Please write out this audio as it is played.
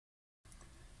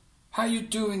How you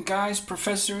doing, guys?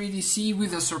 Professor EDC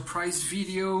with a surprise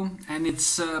video, and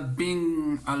it's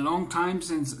been a long time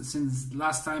since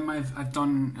last time I've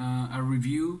done a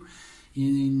review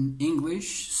in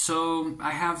English. So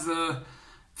I have the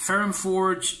Ferrum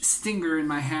Forge Stinger in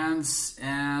my hands,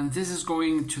 and this is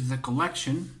going to the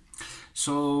collection.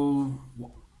 So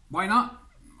why not?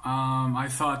 I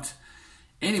thought,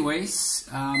 anyways,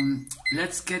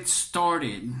 let's get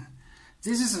started.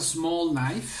 This is a small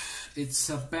knife. It's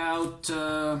about,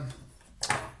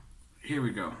 here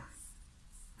we go.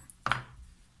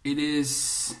 It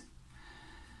is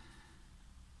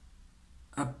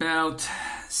about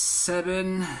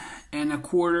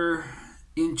 7¼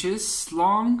 inches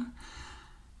long.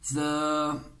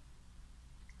 The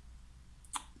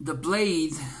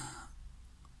blade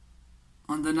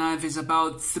on the knife is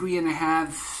about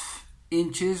 3½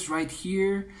 inches right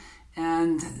here,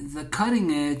 and the cutting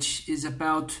edge is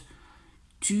about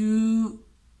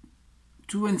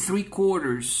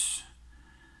 2¾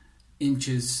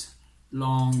 inches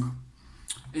long.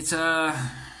 It's a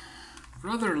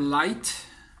rather light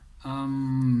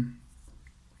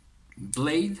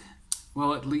blade,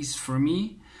 well, at least for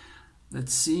me.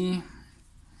 Let's see,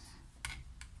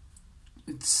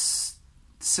 it's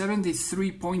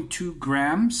 73.2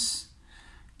 grams.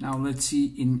 Now let's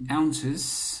see in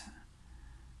ounces.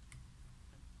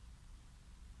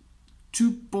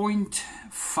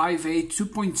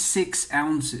 2.6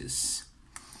 ounces.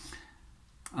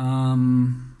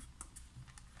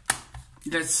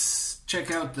 Let's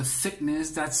check out the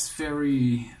thickness. That's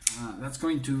very, that's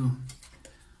going to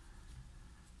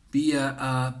be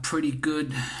a pretty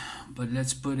good, but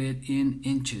let's put it in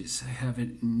inches. I have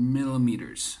it in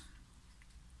millimeters.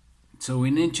 So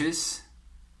in inches,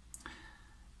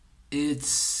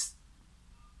 it's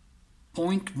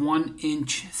 0.1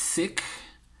 inch thick.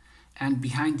 And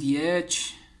behind the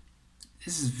edge,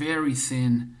 this is very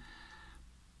thin,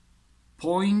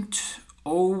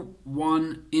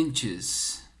 0.01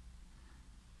 inches.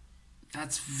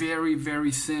 That's very, very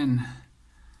thin.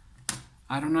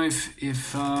 I don't know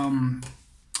if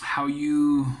how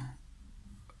you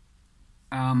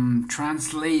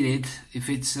translate it, if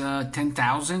it's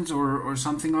 10,000s or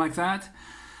something like that,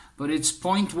 but it's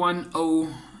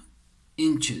 0.10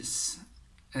 inches,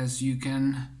 as you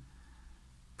can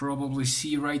probably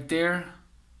see right there.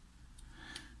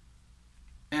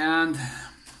 And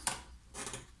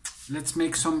let's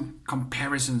make some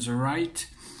comparisons, all right?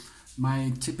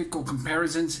 My typical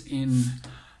comparisons in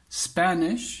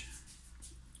Spanish,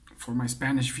 for my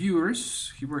Spanish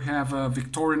viewers. Here we have a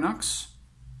Victorinox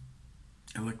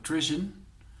electrician,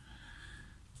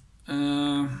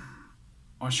 a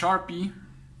Sharpie,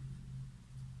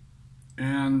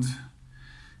 and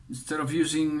instead of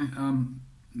using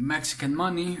Mexican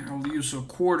money, I'll use a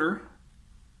quarter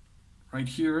right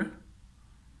here,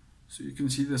 so you can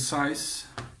see the size,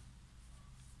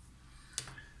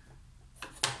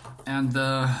 and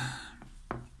the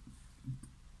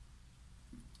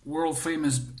world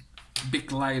famous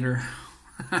Bic lighter.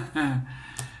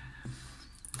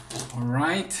 All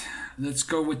right, let's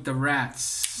go with the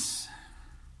rats.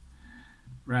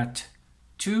 Rat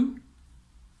 2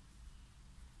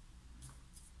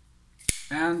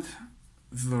 and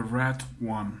the Rat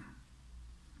 1.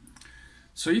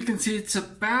 So you can see it's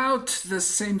about the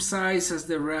same size as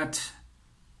the Rat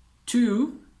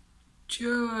 2,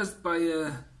 just by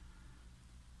a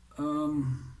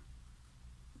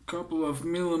couple of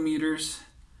millimeters,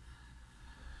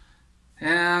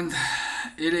 and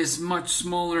it is much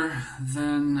smaller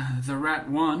than the Rat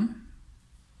 1.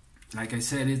 Like I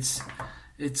said, it's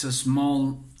a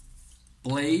small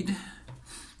blade.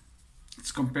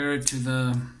 Let's compare it to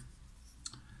the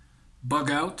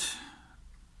Bug Out,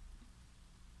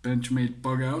 Benchmade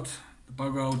Bug Out. The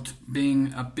Bug Out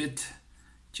being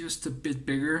just a bit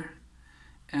bigger,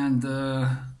 and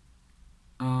the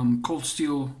Cold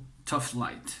Steel Tough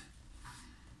Light.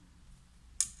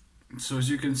 So as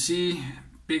you can see,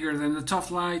 bigger than the Tough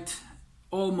Light,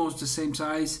 almost the same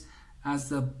size as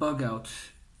the Bug Out.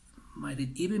 Might it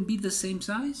even be the same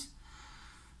size?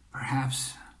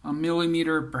 Perhaps a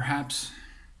millimeter, perhaps.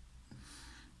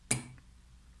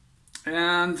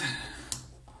 And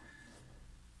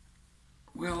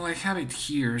well, I have it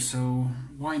here, so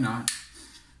why not?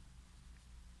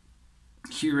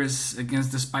 Here is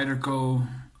against the Spyderco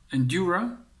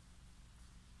Endura.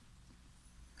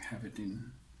 Have it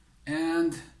in,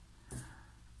 and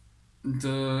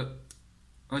the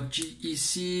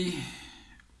GEC.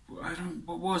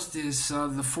 What was this?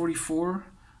 The 44,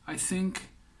 I think.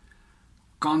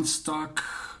 Gunstock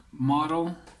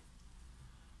model.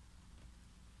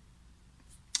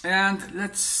 And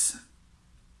let's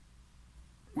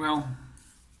well,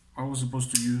 I was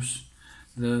supposed to use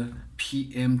the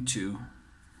PM2.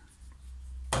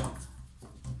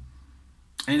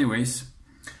 Anyways,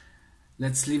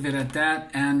 let's leave it at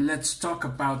that, and let's talk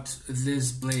about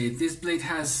this blade. This blade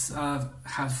has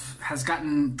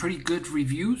gotten pretty good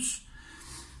reviews.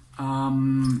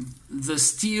 The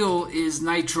steel is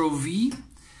Nitro V,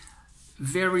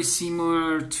 very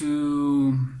similar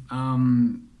to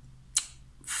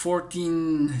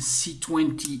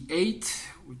 14C28,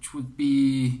 which would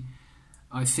be,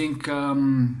 I think, a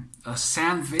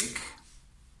Sandvik,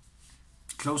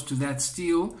 close to that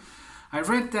steel. I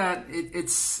read that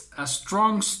it's a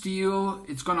strong steel,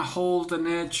 it's gonna hold an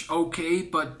edge okay,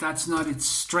 but that's not its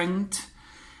strength,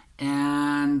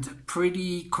 and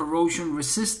pretty corrosion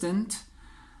resistant.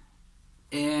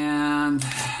 And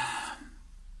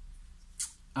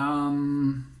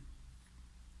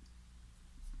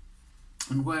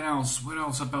what else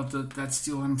about that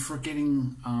steel? I'm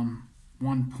forgetting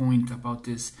one point about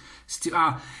this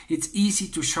steel. It's easy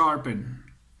to sharpen.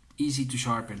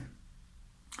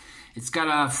 It's got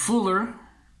a fuller,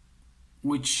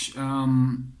 which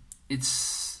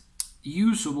it's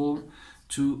usable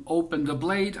to open the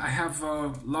blade. I have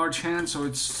a large hand, so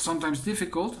it's sometimes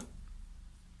difficult,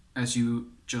 as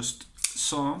you just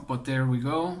saw, but there we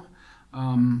go.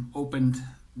 Opened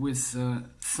with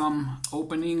thumb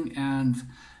opening and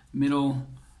middle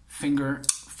finger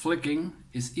flicking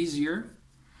is easier.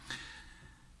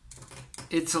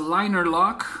 It's a liner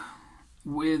lock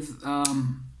with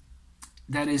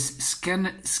that is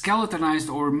skeletonized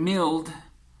or milled.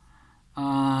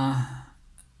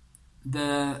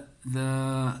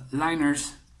 The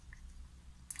liners.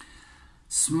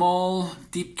 Small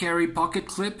deep carry pocket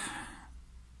clip,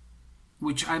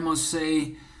 which I must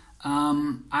say,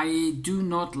 I do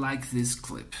not like this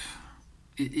clip.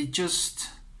 It just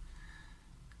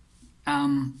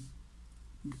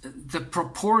the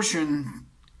proportion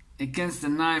against the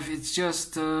knife, it's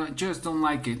just don't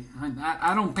like it.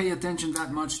 I don't pay attention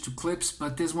that much to clips,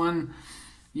 but this one,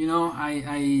 you know,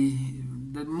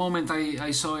 the moment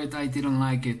I saw it, I didn't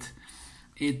like it.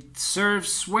 It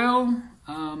serves well,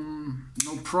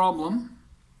 no problem.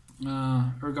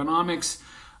 Ergonomics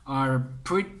are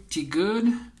pretty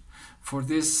good for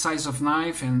this size of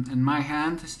knife and my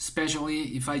hand,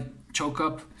 especially if I choke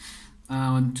up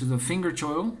to the finger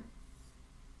choil.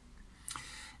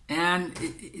 And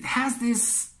it has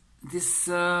this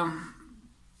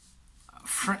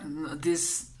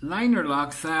liner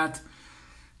lock that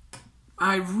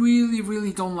I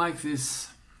really don't like this.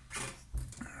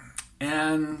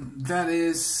 And that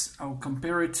is, I'll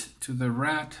compare it to the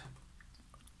Rat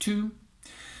 2.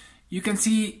 You can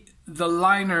see the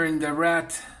liner in the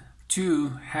Rat 2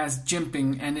 has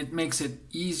jimping, and it makes it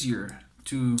easier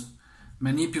to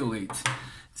manipulate.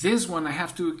 This one, I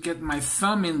have to get my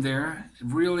thumb in there,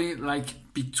 really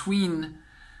like between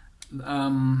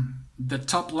the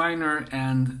top liner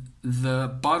and the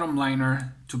bottom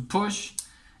liner to push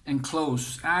and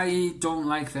close. I don't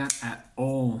like that at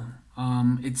all.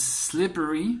 It's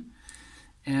slippery,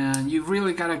 and you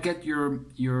really gotta get your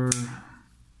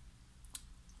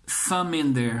thumb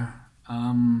in there.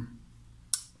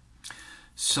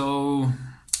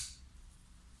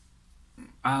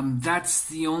 That's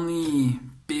the only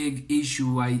big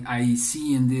issue I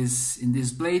see in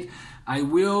this blade. I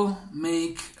will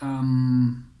make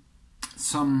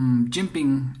some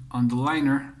jimping on the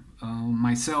liner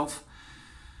myself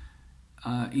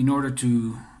in order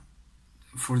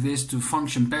for this to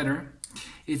function better.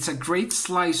 It's a great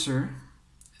slicer,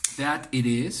 that it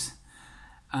is.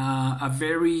 A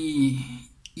very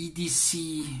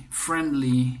EDC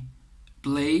friendly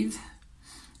blade.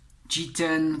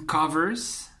 G10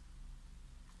 covers,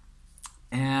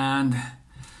 and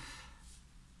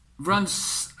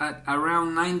runs at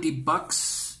around 90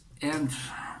 bucks. And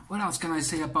what else can I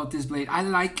say about this blade? I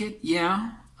like it,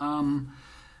 yeah.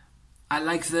 I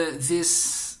like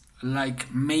this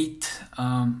like mate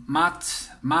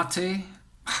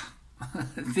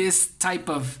this type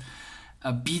of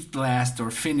a bead blast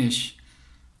or finish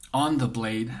on the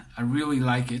blade. I really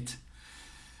like it.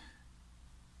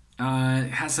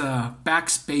 It has a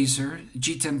backspacer,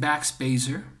 G10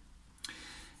 backspacer,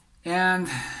 and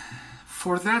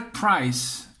for that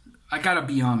price, I gotta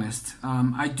be honest,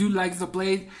 I do like the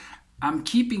blade. I'm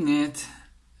keeping it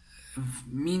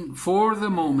for the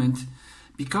moment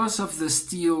because of the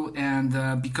steel,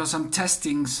 and because I'm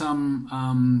testing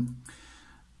some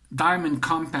diamond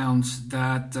compounds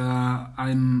that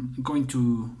I'm going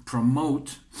to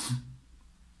promote.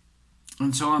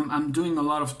 And so I'm doing a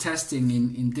lot of testing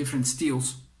in different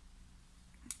steels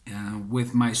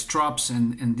with my strops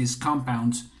and these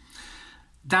compounds.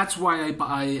 that's why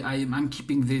I'm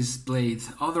keeping this blade.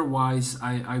 Otherwise,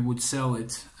 I would sell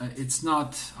it. It's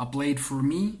not a blade for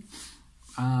me.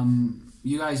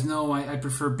 You guys know I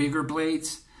prefer bigger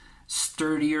blades,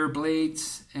 sturdier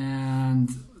blades, and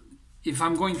if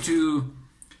I'm going to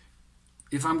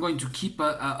keep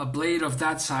a blade of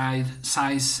that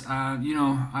size, you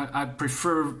know, I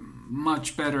prefer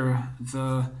much better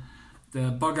the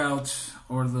Bug Out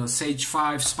or the Sage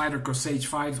 5, Spyderco Sage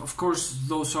 5. Of course,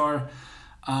 those are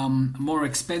more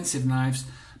expensive knives,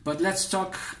 but let's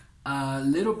talk a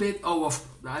little bit. Oh,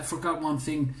 I forgot one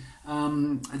thing.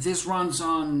 This runs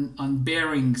on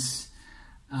bearings,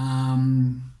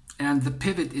 and the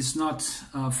pivot is not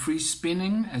free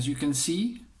spinning, as you can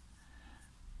see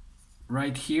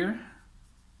right here.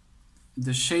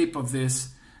 The shape of this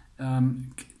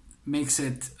makes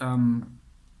it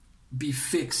be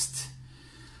fixed.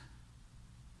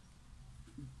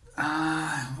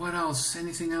 What else?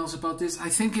 Anything else about this? I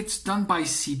think it's done by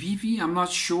CBV. I'm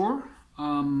not sure.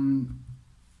 The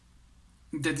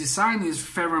design is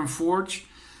Ferrum Forge,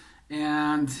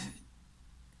 and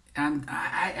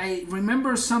I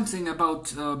remember something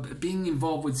about being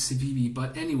involved with CBV.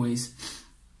 But anyways,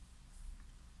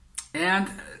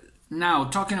 and now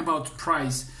talking about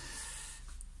price,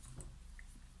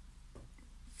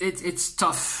 it's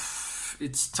tough.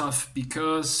 It's tough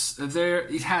because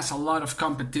it has a lot of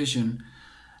competition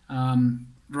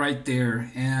right there,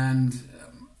 and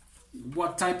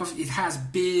what type of, it has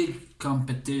big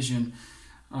competition,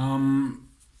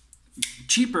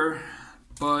 cheaper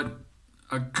but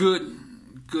a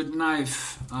good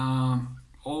knife,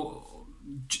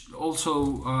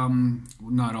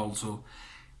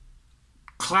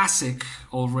 classic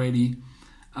already,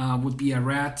 would be a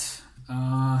Rat,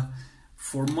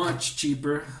 for much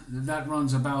cheaper. That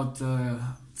runs about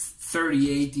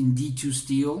 38 in D2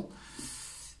 steel,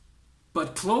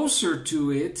 but closer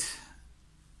to it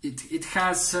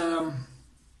has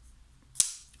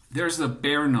there's the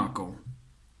bare knuckle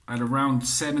at around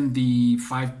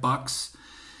 $75,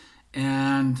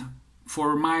 and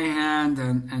for my hand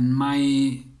and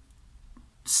my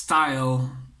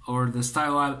style, or the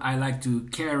style I like to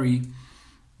carry,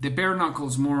 the bare knuckle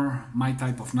is more my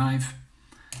type of knife.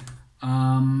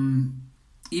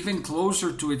 Even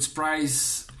closer to its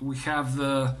price, we have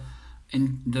the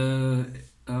Endura.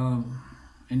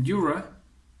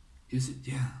 Is it?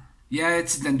 Yeah,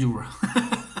 it's the Endura.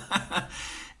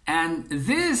 And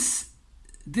this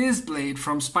blade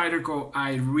from Spyderco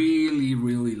I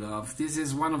really love. This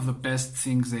is one of the best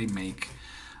things they make.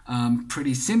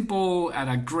 Pretty simple at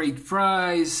a great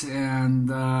price, and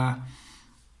a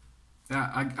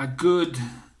good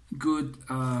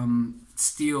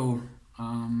steel,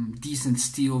 decent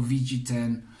steel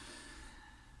VG10,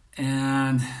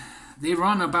 and they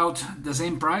run about the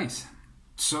same price.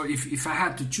 So if I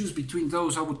had to choose between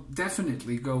those, I would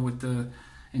definitely go with the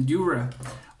Endura.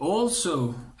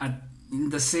 Also in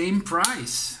the same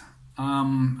price,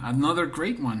 another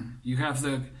great one. You have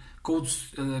the Cold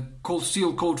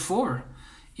Steel Code 4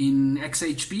 in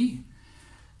XHP.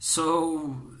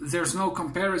 So there's no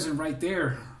comparison right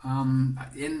there.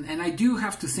 And I do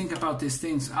have to think about these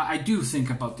things. I do think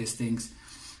about these things.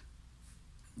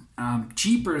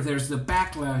 Cheaper, there's the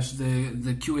Backlash,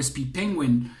 the QSP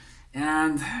Penguin,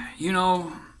 and you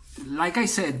know, like I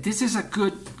said, this is a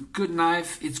good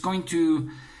knife. It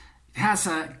has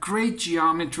a great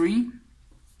geometry.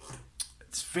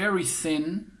 It's very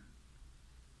thin.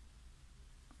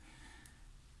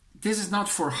 This is not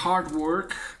for hard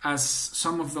work as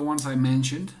some of the ones I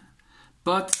mentioned,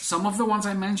 but some of the ones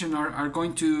I mentioned are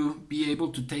going to be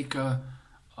able to take a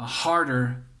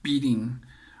harder beating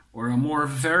or a more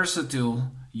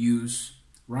versatile use,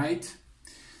 right?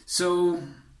 So,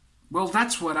 well,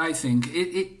 that's what I think.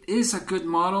 It is a good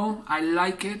model. I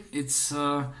like it. It's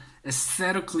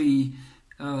aesthetically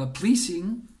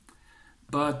pleasing,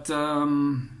 but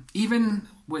even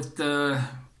with the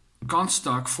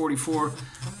Gunstock 44,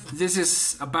 this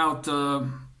is about $100,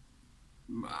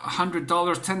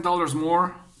 $10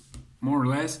 more or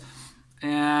less,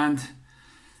 and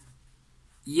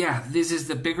yeah, this is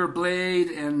the bigger blade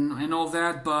and all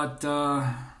that, but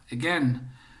again,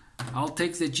 I'll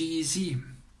take the GEC.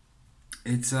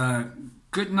 It's a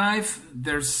good knife.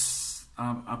 There's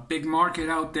a big market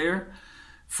out there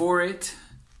for it,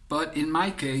 but in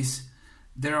my case,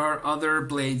 there are other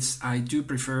blades I do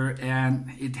prefer,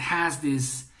 and it has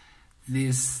this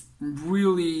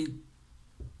really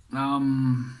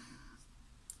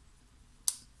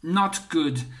not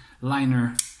good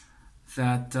liner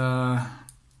that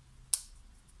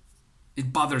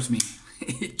it bothers me.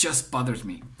 It just bothers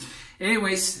me.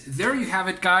 Anyways, there you have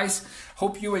it, guys.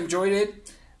 Hope you enjoyed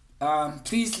it.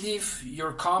 Please leave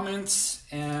your comments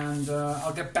and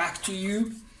I'll get back to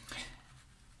you.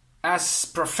 As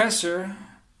professor,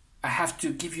 I have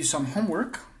to give you some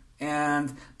homework,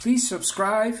 and please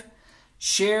subscribe,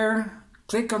 share,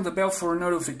 click on the bell for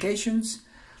notifications,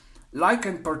 like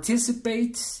and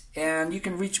participate, and you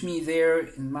can reach me there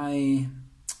in my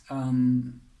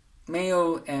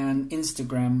mail and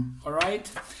Instagram. All right.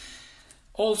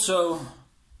 Also,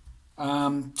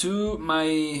 to my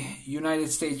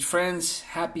United States friends,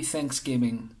 happy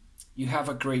Thanksgiving. You have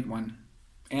a great one.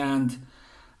 And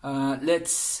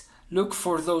let's look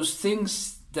for those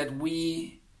things that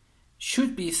we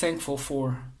should be thankful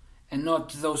for and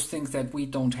not those things that we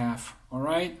don't have. All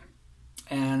right?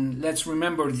 And let's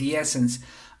remember the essence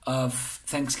of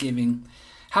Thanksgiving.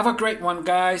 Have a great one,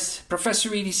 guys. Professor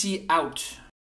EDC out.